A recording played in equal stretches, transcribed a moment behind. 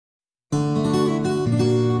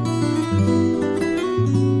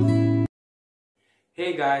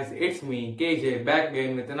Hey guys, it's me KJ back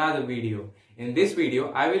again with another video. In this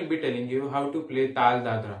video, I will be telling you how to play Taal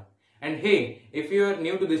Dadra. And hey, if you are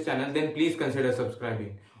new to this channel, then please consider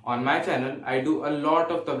subscribing. On my channel, I do a lot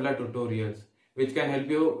of tabla tutorials which can help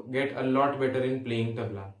you get a lot better in playing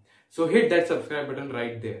tabla. So hit that subscribe button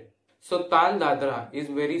right there. So Taal Dadra is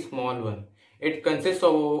very small one. It consists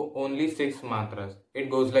of only 6 matras. It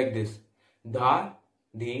goes like this: Dha,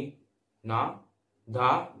 Di, Na,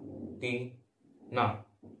 Dha, Di, Na.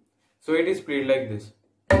 So it is played like this.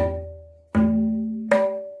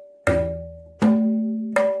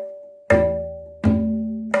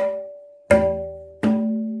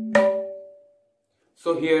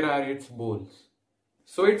 So here are its bowls.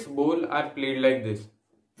 So its bowls are played like this: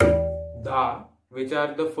 Dha, which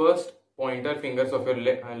are the first pointer fingers of your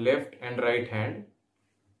left and right hand.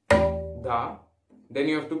 Dha. Then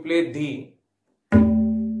you have to play Di.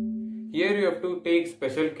 Here you have to take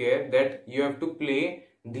special care that you have to play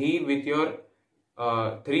Di with your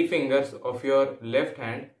 3 fingers of your left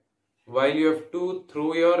hand, while you have to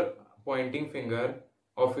throw your pointing finger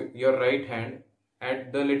of your right hand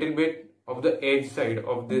at the little bit of the edge side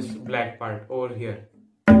of this black part over here.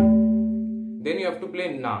 Then you have to play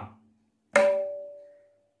Na.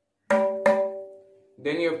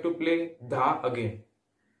 Then you have to play Dha again.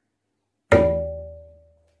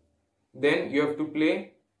 Then you have to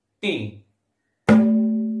play Ti.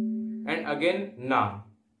 And again Na.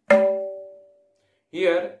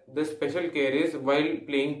 Here the special care is while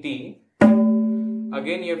playing Ti,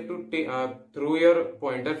 again you have to throw your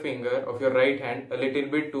pointer finger of your right hand a little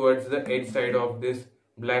bit towards the edge side of this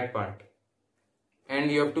black part.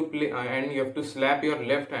 And you have to play and you have to slap your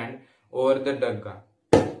left hand over the dagga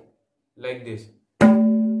like this.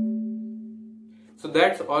 So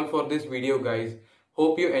that's all for this video guys.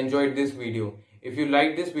 Hope you enjoyed this video. If you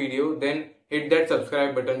like this video, then hit that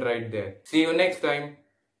subscribe button right there. See you next time.